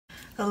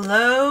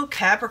Hello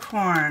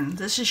Capricorn,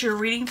 this is your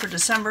reading for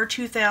December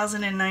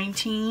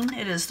 2019.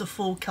 It is the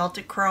full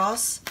Celtic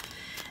cross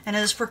and it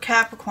is for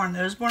Capricorn,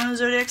 those born in the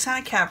zodiac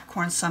sign of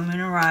Capricorn, Sun,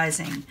 Moon, and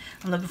Rising.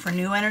 I'm looking for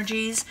new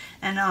energies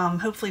and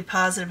hopefully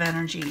positive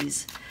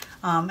energies.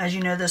 As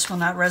you know, this will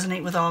not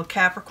resonate with all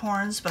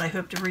Capricorns, but I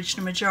hope to reach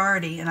the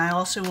majority, and I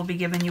also will be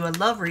giving you a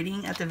love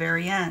reading at the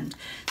very end.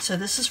 So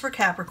this is for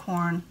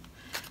Capricorn,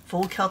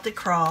 full Celtic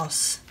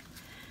cross.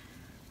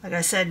 Like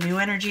I said, new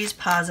energies,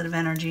 positive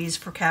energies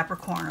for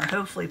Capricorn, or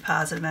hopefully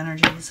positive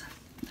energies.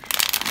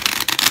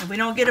 If we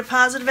don't get a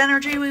positive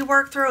energy, we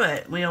work through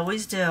it. We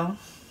always do.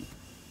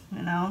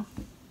 You know?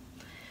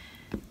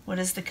 What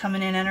is the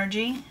coming in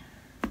energy?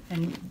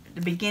 And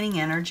the beginning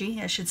energy,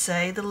 I should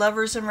say. The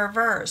Lovers in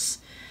reverse.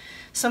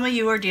 Some of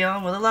you are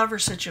dealing with a lover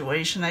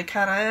situation that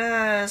kind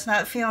of is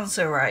not feeling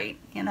so right,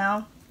 you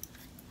know?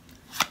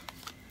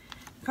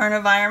 Current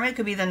environment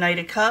could be the Knight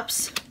of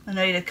Cups. The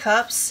Knight of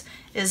Cups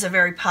is a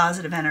very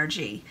positive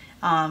energy.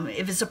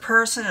 If it's a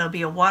person, it'll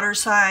be a water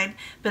sign,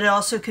 but it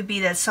also could be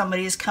that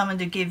somebody is coming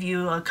to give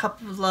you a cup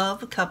of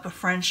love, a cup of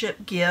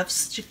friendship,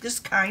 gifts,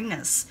 just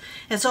kindness.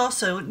 It's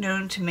also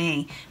known to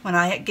me when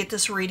I get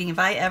this reading, if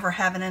I ever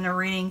have it in a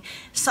reading,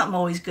 something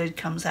always good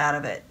comes out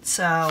of it.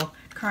 So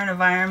current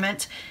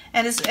environment,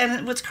 and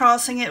what's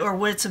crossing it or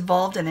what's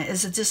involved in it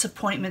is a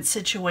disappointment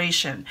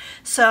situation.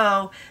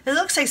 So it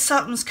looks like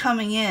something's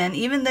coming in,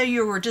 even though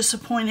you were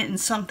disappointed in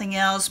something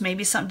else,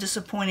 maybe something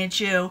disappointed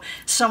you,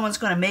 someone's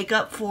going to make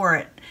up for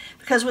it.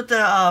 Because with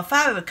the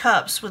Five of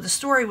Cups, what the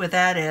story with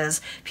that is,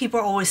 people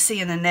are always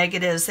seeing the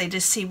negatives. They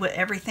just see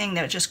everything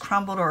that just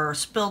crumbled or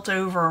spilt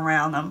over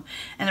around them.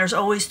 And there's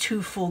always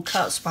two full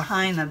cups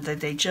behind them that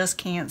they just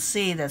can't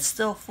see, that's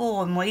still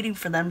full and waiting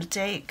for them to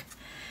take.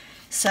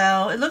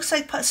 So it looks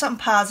like something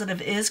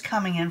positive is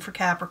coming in for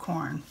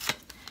Capricorn.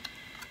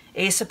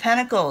 Ace of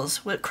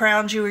Pentacles, what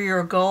crowned you or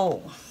your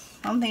goal.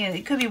 I'm thinking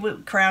it could be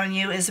what crowning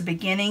you is the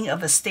beginning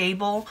of a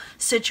stable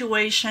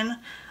situation.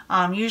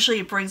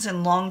 Usually it brings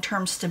in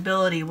long-term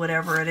stability,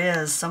 whatever it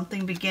is,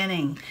 something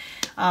beginning.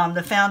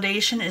 The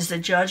foundation is the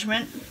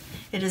Judgment.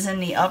 It is in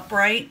the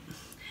upright.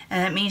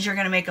 And that means you're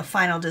going to make a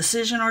final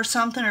decision or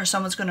something, or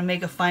someone's going to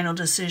make a final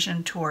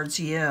decision towards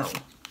you.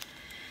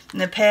 In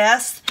the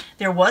past,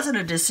 there wasn't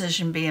a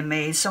decision being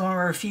made. Someone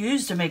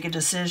refused to make a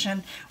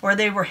decision, or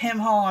they were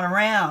him-hawing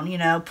around, you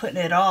know, putting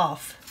it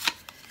off.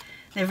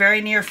 In the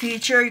very near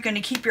future, you're going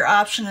to keep your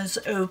options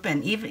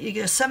open.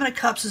 Even Seven of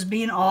Cups is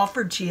being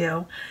offered to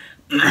you,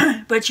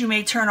 but you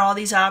may turn all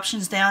these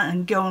options down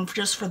and go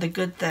just for the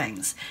good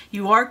things.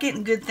 You are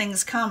getting good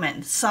things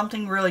coming,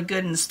 something really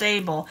good and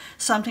stable,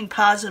 something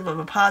positive of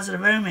a positive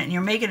moment, and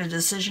you're making a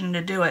decision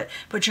to do it,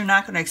 but you're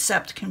not going to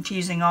accept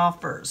confusing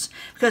offers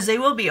because they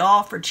will be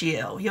offered to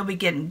you. You'll be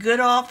getting good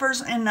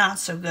offers and not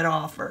so good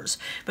offers,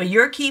 but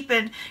you're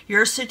keeping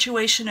your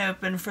situation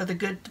open for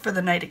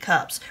the Knight of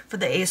Cups, for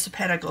the Ace of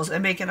Pentacles,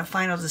 and making a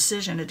final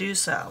decision to do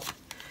so.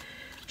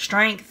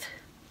 Strength.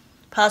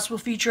 Possible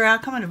future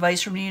outcome and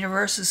advice from the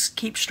universe is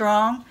keep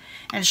strong,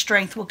 and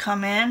strength will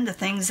come in. The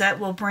things that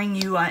will bring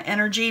you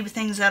energy,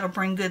 things that will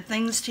bring good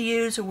things to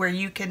you, to where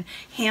you can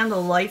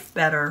handle life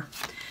better.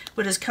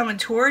 What is coming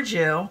towards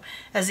you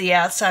as the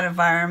outside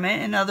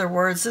environment. In other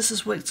words, this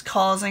is what's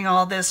causing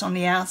all this on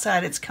the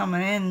outside. It's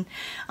coming in.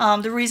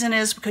 The reason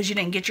is because you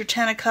didn't get your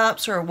Ten of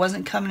Cups, or it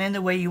wasn't coming in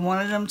the way you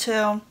wanted them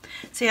to.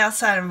 It's the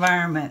outside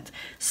environment.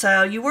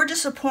 So you were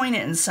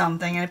disappointed in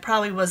something, and it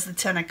probably was the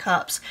Ten of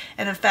Cups,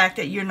 and the fact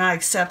that you're not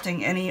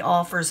accepting any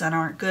offers that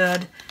aren't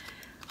good.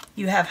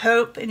 You have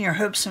hope in your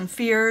hopes and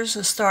fears,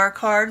 a star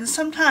card. And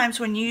sometimes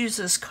when you use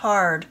this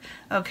card,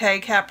 okay,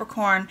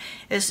 Capricorn,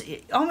 is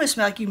almost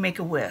like you make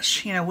a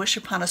wish. You know, wish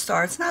upon a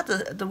star. It's not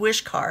the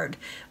wish card,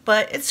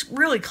 but it's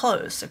really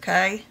close,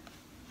 okay?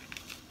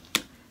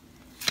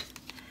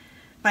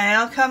 My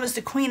outcome is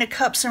the Queen of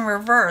Cups in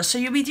reverse. So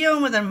you'll be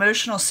dealing with an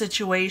emotional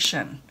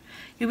situation.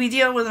 You'll be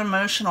dealing with an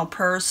emotional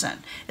person.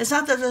 It's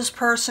not that this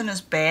person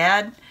is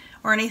bad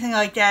or anything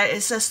like that.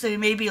 It's just they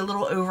may be a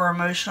little over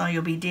emotional.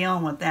 You'll be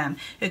dealing with them.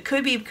 It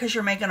could be because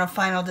you're making a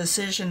final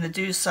decision to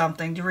do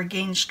something, to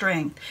regain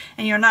strength,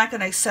 and you're not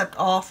going to accept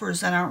offers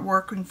that aren't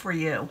working for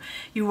you.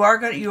 You are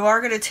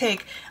going to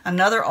take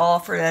another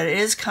offer that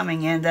is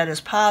coming in that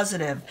is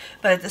positive,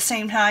 but at the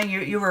same time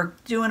you are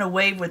doing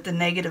away with the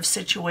negative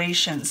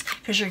situations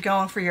because you're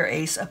going for your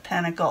Ace of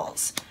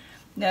Pentacles.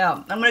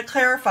 Now I'm going to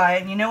clarify,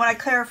 and you know when I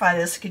clarify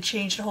this, it could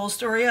change the whole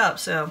story up.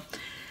 So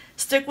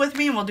stick with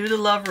me and we'll do the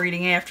love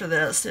reading after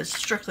this. It's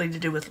strictly to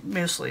do with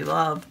mostly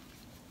love.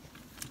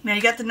 Now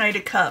you got the Knight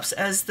of Cups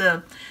as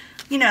the,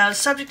 you know,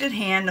 subject at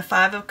hand, the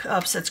Five of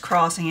Cups that's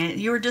crossing it.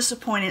 You were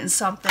disappointed in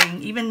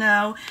something even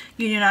though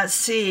you do not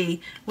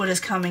see what is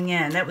coming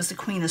in. That was the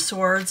Queen of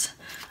Swords.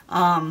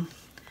 So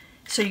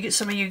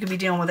some of you could be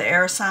dealing with an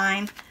air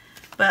sign.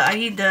 But I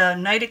need the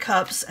Knight of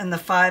Cups and the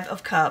Five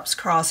of Cups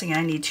crossing.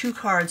 I need 2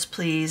 cards,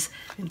 please,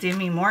 and give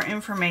me more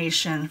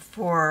information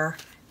for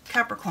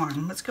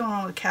Capricorn. What's going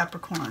on with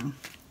Capricorn?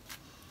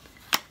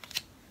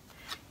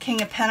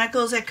 King of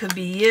Pentacles, that could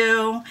be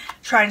you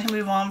trying to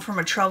move on from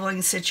a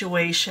troubling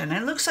situation.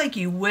 And it looks like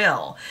you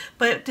will,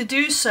 but to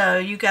do so,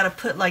 you got to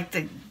put like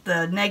the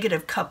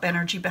negative cup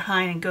energy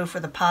behind and go for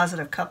the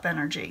positive cup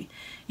energy.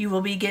 You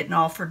will be getting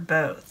offered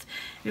both.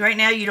 Right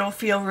now, you don't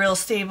feel real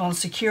stable and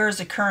secure as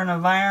the current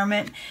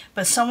environment,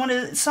 but someone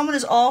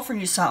is offering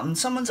you something.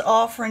 Someone's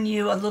offering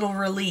you a little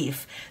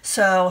relief.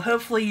 So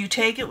hopefully you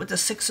take it with the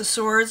Six of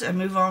Swords and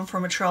move on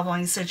from a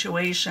troubling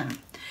situation.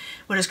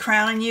 What is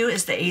crowning you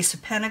is the Ace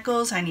of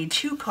Pentacles. I need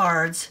 2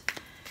 cards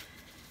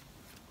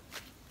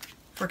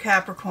for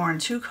Capricorn.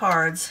 2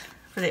 cards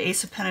for the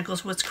Ace of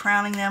Pentacles. What's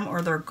crowning them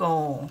or their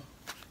goal?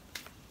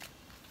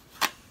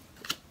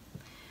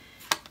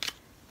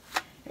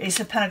 Ace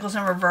of Pentacles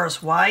in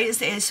reverse. Why is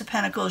the Ace of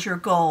Pentacles your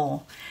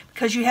goal?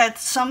 Because you had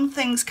some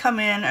things come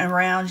in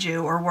around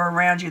you or were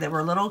around you that were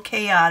a little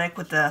chaotic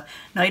with the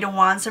Knight of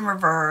Wands in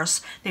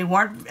reverse. They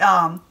weren't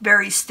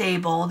very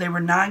stable. They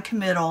were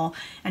non-committal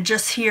and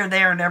just here,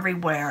 there, and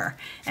everywhere.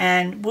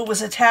 And what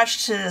was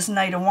attached to this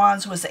Knight of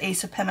Wands was the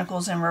Ace of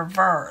Pentacles in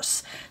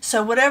reverse.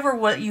 So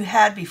what you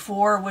had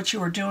before, what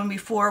you were doing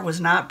before was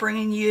not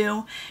bringing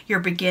you your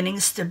beginning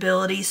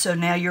stability. So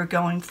now you're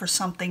going for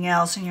something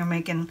else and you're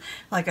making,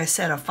 like I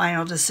said, a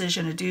final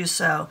decision to do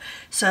so.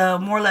 So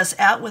more or less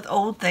out with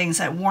old things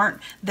that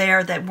weren't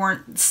there, that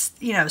weren't,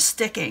 you know,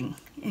 sticking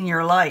in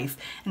your life.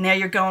 And now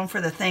you're going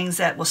for the things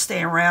that will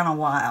stay around a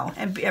while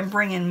and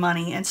bring in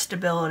money and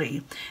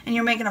stability. And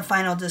you're making a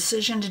final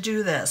decision to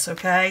do this,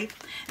 okay?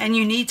 And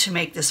you need to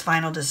make this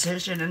final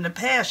decision. In the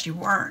past, you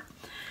weren't.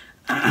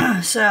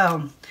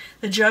 So,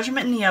 the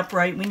Judgment and the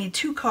Upright, we need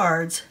 2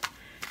 cards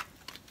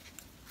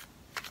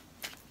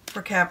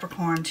for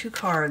Capricorn. 2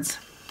 cards.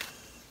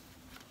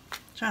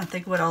 Trying to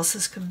think what else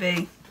this could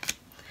be.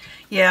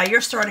 Yeah,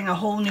 you're starting a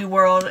whole new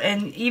world,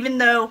 and even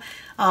though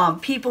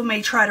people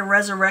may try to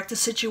resurrect the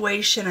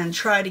situation and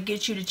try to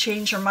get you to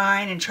change your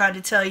mind and try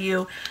to tell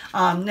you,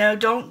 no,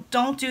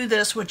 don't do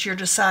this, what you're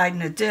deciding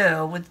to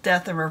do with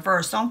Death in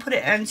reverse. Don't put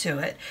an end to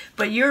it.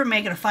 But you're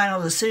making a final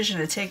decision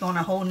to take on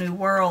a whole new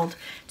world,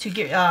 to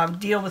get,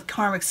 deal with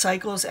karmic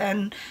cycles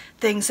and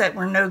things that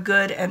were no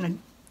good, and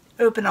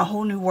open a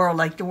whole new world,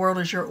 like the world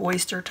is your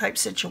oyster type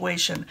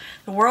situation.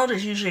 The world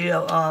is usually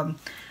a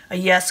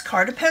yes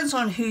card. Depends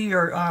on who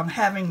you're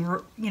having,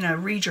 you know,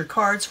 read your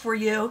cards for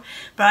you.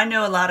 But I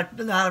know a lot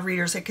of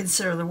readers that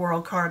consider the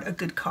World card a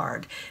good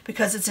card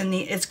because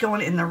it's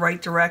going in the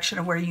right direction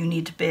of where you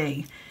need to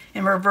be.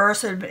 In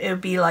reverse, it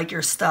would be like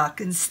you're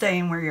stuck and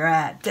staying where you're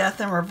at. Death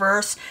in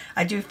reverse,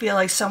 I do feel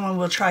like someone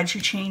will try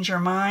to change your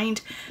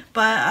mind,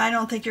 but I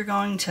don't think you're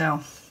going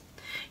to.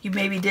 You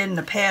maybe did in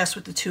the past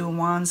with the 2 of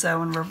Wands,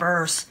 though, in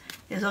reverse.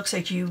 It looks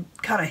like you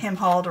kind of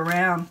hem-hauled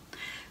around.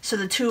 So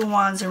the 2 of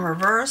Wands in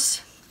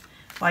reverse.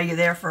 Why you're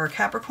there for a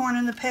Capricorn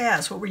in the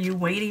past? What were you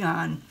waiting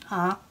on,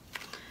 huh?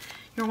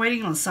 You're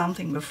waiting on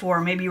something before.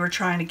 Maybe you were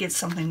trying to get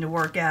something to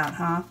work out,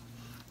 huh?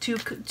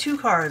 Two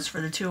cards for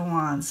the 2 of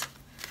Wands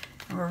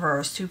in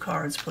reverse. 2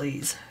 cards,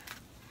 please.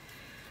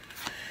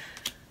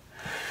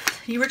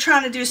 You were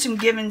trying to do some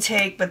give and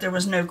take, but there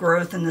was no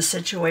growth in the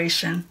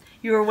situation.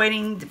 You were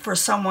waiting for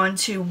someone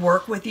to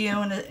work with you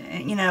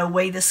and, you know,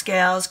 weigh the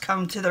scales,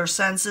 come to their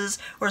senses,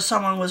 or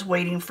someone was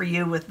waiting for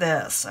you with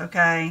this,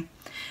 okay?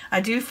 I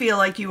do feel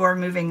like you are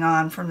moving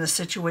on from the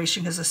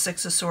situation because the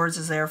Six of Swords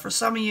is there. For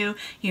some of you,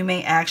 you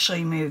may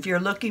actually move. You're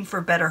looking for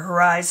better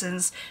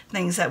horizons,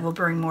 things that will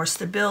bring more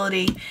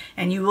stability,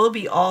 and you will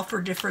be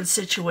offered different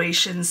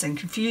situations and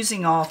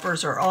confusing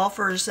offers or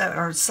offers that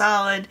are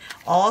solid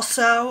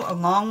also,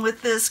 along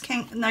with this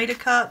Knight of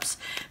Cups.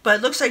 But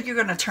it looks like you're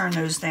going to turn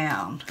those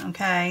down,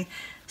 okay?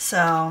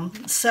 So,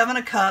 7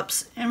 of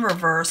Cups in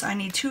reverse. I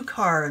need 2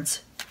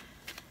 cards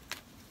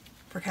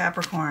for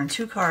Capricorn.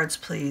 2 cards,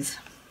 please.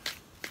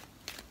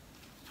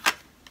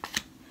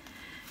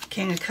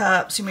 King of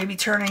Cups, you may be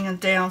turning it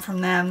down from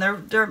them.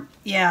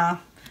 Yeah,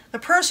 the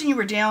person you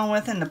were dealing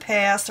with in the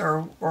past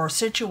or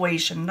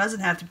situation, doesn't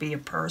have to be a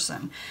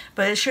person,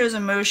 but it shows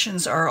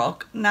emotions are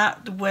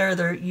not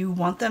where you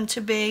want them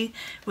to be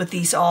with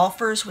these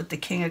offers with the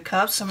King of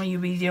Cups. Some of you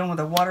be dealing with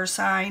a water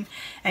sign,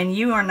 and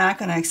you are not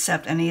going to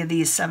accept any of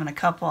these 7 of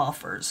Cups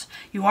offers.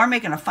 You are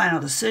making a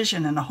final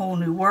decision in a whole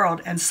new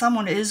world, and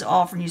someone is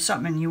offering you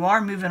something, and you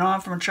are moving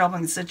on from a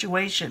troubling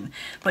situation.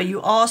 But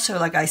you also,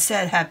 like I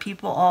said, have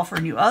people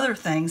offering you other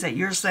things that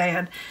you're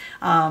saying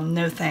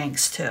no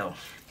thanks to.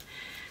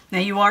 Now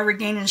you are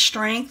regaining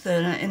strength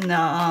in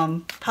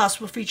the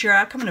possible future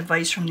outcome and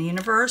advice from the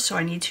universe. So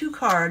I need 2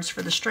 cards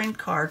for the strength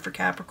card for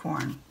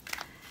Capricorn.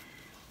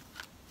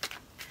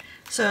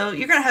 So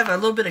you're going to have a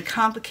little bit of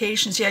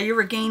complications. Yeah, you're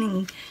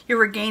regaining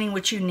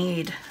what you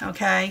need,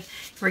 okay?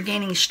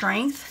 Regaining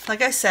strength.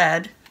 Like I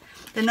said,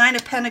 the 9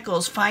 of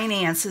Pentacles,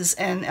 finances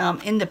and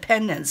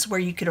independence, where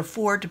you could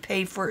afford to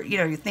pay for, you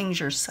know, your things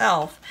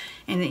yourself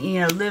and, you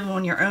know, live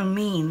on your own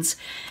means,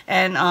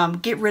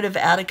 and get rid of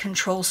out of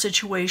control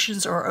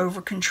situations or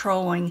over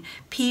controlling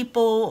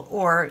people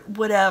or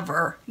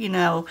whatever, you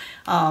know,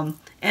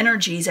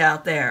 energies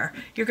out there.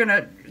 You're going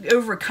to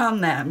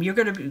overcome them. You're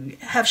going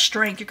to have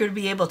strength. You're going to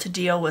be able to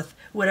deal with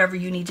whatever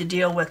you need to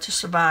deal with to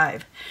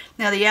survive.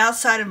 Now the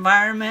outside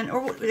environment,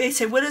 or they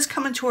say what is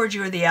coming towards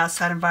you or the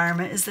outside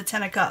environment, is the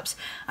Ten of Cups.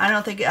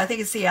 I think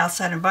it's the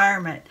outside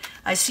environment.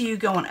 I see you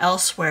going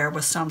elsewhere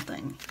with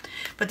something.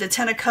 But the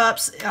Ten of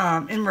Cups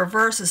in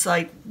reverse is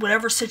like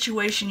whatever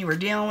situation you were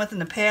dealing with in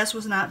the past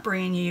was not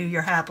bringing you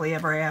your happily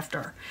ever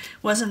after.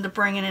 Wasn't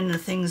bringing in the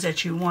things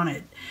that you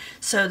wanted.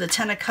 So the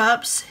Ten of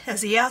Cups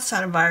as the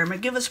outside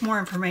environment, give us more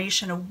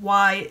information of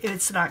why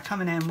it's not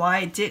coming in, why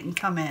it didn't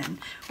come in,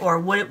 or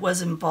what it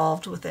was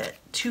involved with it.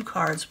 2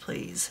 cards,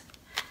 please.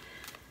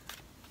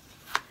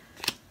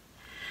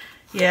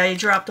 Yeah, you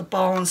dropped a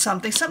ball on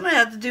something. Something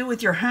that had to do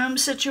with your home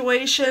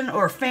situation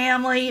or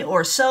family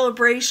or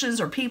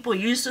celebrations or people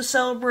you used to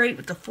celebrate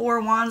with the 4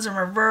 of Wands in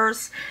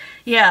reverse.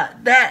 Yeah,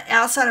 that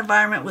outside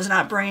environment was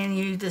not bringing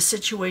you the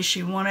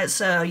situation you wanted,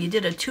 so you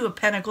did a 2 of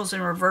Pentacles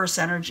in reverse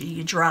energy.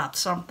 You dropped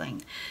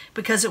something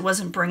because it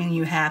wasn't bringing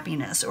you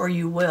happiness, or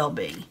you will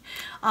be.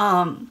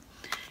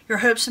 Your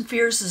hopes and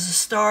fears is a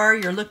star.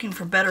 You're looking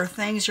for better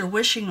things. You're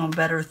wishing on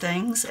better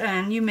things,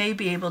 and you may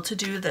be able to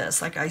do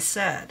this, like I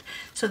said.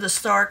 So the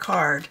star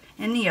card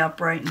in the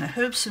upright and the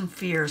hopes and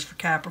fears for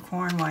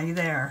Capricorn while you're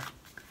there.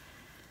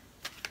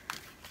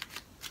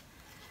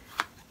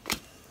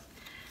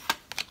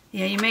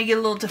 Yeah, you may get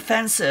a little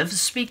defensive.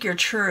 Speak your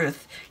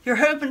truth. You're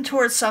hoping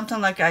towards something,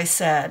 like I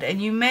said,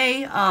 and you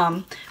may,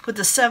 with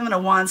the 7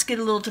 of Wands, get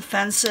a little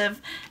defensive,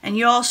 and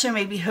you also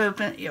may be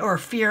hoping or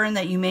fearing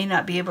that you may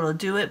not be able to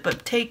do it.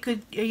 But take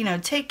good,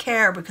 take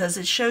care, because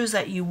it shows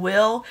that you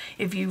will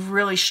if you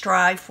really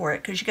strive for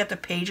it. Because you got the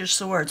Page of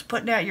Swords,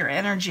 putting out your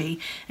energy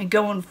and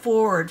going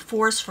forward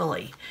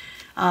forcefully,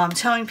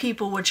 telling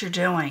people what you're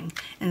doing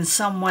in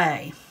some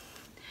way.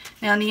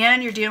 Now, in the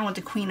end, you're dealing with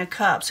the Queen of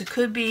Cups. It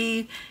could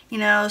be,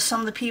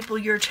 some of the people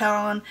you're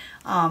telling,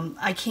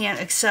 I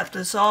can't accept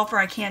this offer.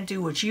 I can't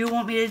do what you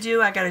want me to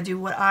do. I got to do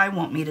what I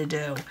want me to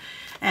do.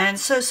 And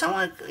so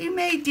you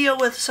may deal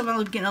with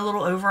someone getting a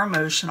little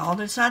over-emotional.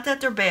 It's not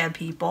that they're bad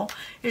people.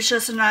 It's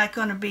just they're not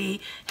going to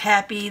be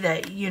happy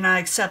that you're not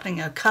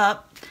accepting a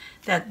cup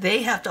that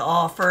they have to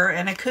offer.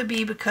 And it could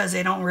be because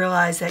they don't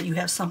realize that you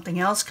have something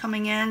else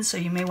coming in. So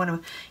you may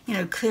want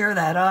to, clear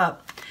that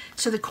up.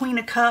 So the Queen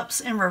of Cups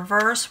in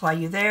reverse while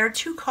you're there.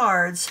 2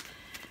 cards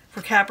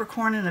for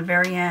Capricorn in the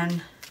very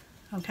end.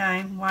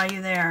 Okay, while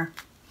you're there.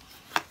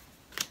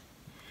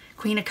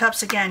 Queen of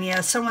Cups again.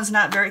 Yeah, someone's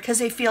not very, because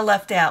they feel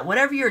left out.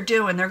 Whatever you're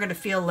doing, they're going to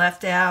feel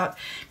left out,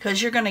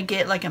 because you're going to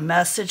get like a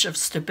message of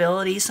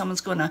stability.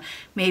 Someone's going to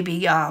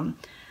maybe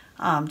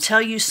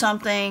tell you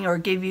something or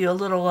give you a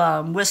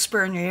little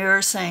whisper in your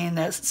ear saying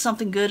that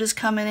something good is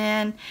coming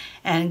in,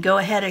 and go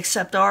ahead,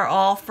 accept our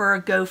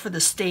offer. Go for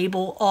the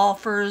stable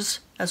offers.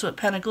 That's what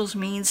Pentacles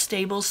means: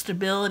 stable,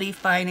 stability,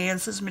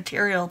 finances,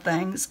 material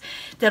things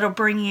that'll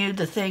bring you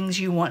the things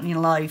you want in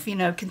your life,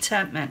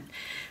 contentment.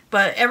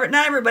 But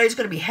not everybody's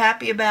going to be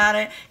happy about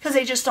it, because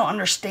they just don't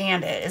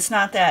understand it. It's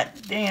not that,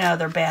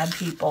 they're bad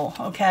people,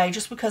 okay?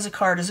 Just because a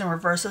card is in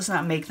reverse does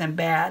not make them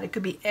bad. It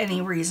could be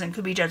any reason. It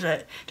could be just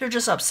that they're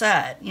just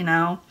upset,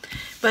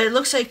 But it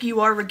looks like you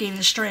are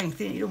regaining strength.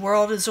 The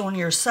world is on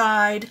your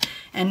side,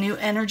 and new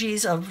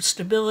energies of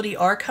stability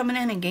are coming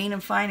in and gaining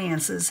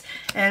finances.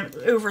 And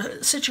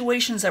over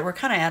situations that were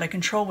kind of out of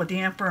control with the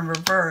Emperor in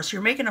reverse,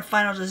 you're making a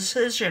final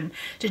decision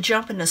to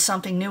jump into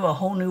something new, a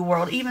whole new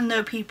world, even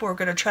though people are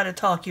going to try to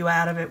talk you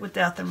out of it with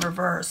Death in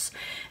reverse.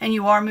 And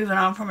you are moving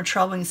on from a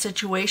troubling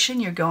situation.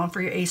 You're going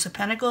for your Ace of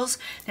Pentacles.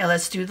 Now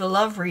let's do the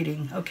love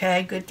reading,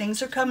 okay? Good things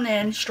are coming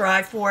in.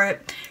 Strive for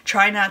it.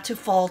 Try not to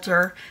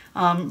falter.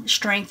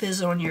 Strength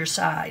is on your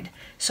side.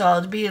 So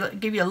I'll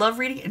give you a love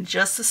reading in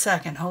just a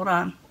second. Hold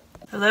on.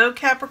 Hello,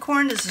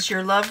 Capricorn. This is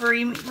your love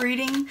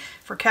reading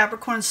for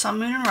Capricorn, Sun,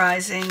 Moon, and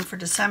Rising for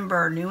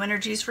December. New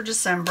energies for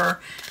December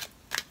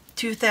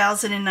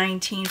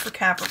 2019 for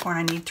Capricorn.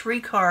 I need 3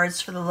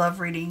 cards for the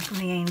love reading from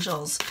the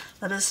angels.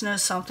 Let us know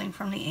something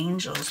from the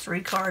angels.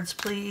 3 cards,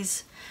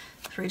 please.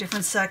 3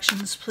 different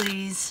sections,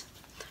 please,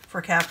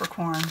 for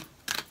Capricorn.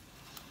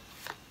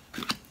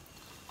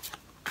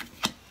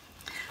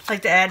 I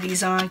like to add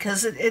these on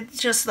because it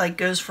just like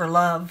goes for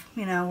love,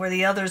 where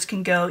the others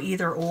can go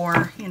either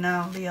or,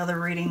 the other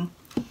reading.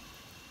 It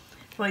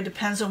really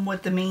depends on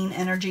what the main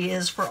energy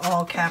is for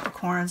all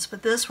Capricorns.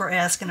 But this, we're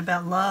asking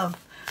about love.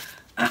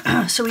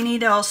 So we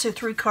need also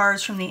 3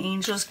 cards from the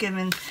angels,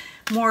 giving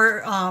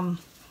more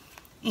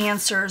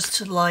answers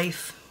to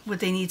life, what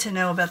they need to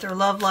know about their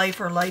love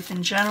life or life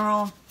in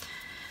general.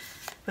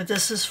 But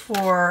this is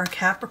for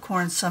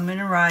Capricorn, Sun, Moon,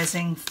 and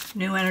Rising.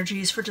 New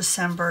energies for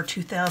December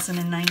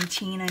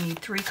 2019. I need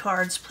 3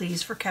 cards,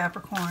 please, for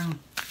Capricorn.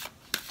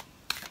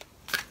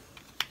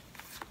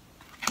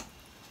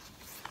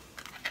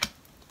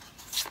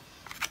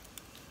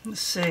 Let's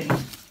see.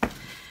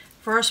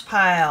 First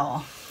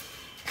pile.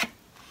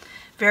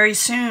 Very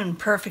soon,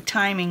 perfect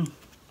timing,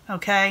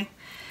 okay?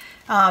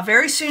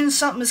 Very soon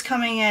something is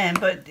coming in,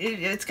 but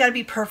it's got to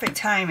be perfect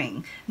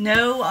timing.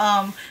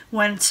 Know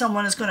when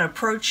someone is going to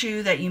approach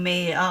you that you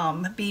may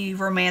be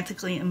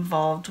romantically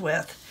involved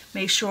with.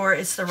 Make sure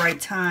it's the right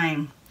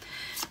time.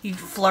 You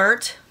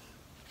flirt,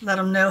 Let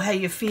them know how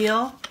you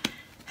feel.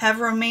 Have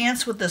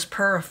romance with this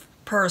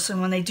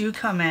person when they do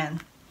come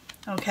in,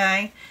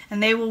 okay?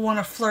 And they will want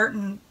to flirt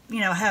and, you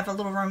know, have a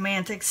little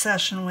romantic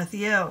session with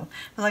you.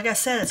 But like I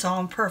said, it's all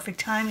in perfect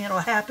timing. It'll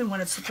happen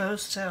when it's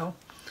supposed to.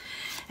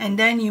 And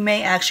then you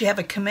may actually have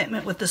a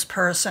commitment with this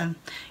person.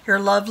 Your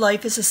love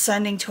life is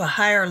ascending to a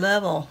higher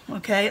level,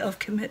 okay, of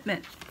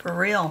commitment, for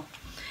real.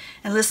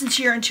 And listen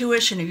to your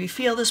intuition. If you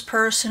feel this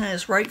person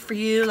is right for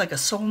you, like a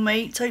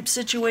soulmate type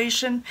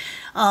situation,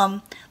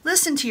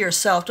 listen to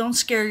yourself. Don't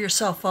scare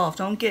yourself off.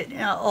 Don't get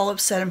all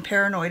upset and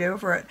paranoid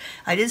over it.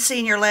 I did see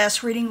in your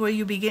last reading where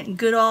you'll be getting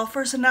good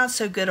offers and not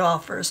so good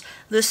offers.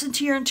 Listen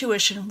to your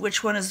intuition.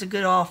 Which one is the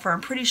good offer?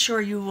 I'm pretty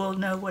sure you will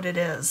know what it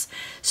is.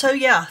 So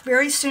yeah,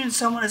 very soon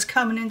someone is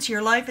coming into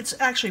your life. It's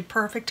actually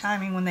perfect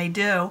timing when they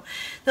do.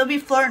 They'll be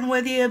flirting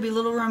with you. It'll be a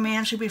little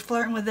romance. You'll be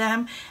flirting with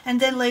them. And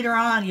then later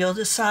on, you'll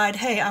decide,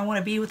 hey, I want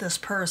to be with this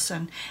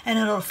person. And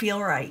it'll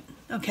feel right.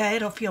 Okay?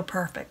 It'll feel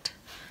perfect.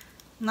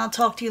 And I'll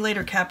talk to you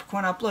later,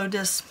 Capricorn. I'll upload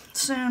this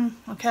soon,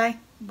 okay?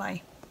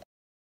 Bye.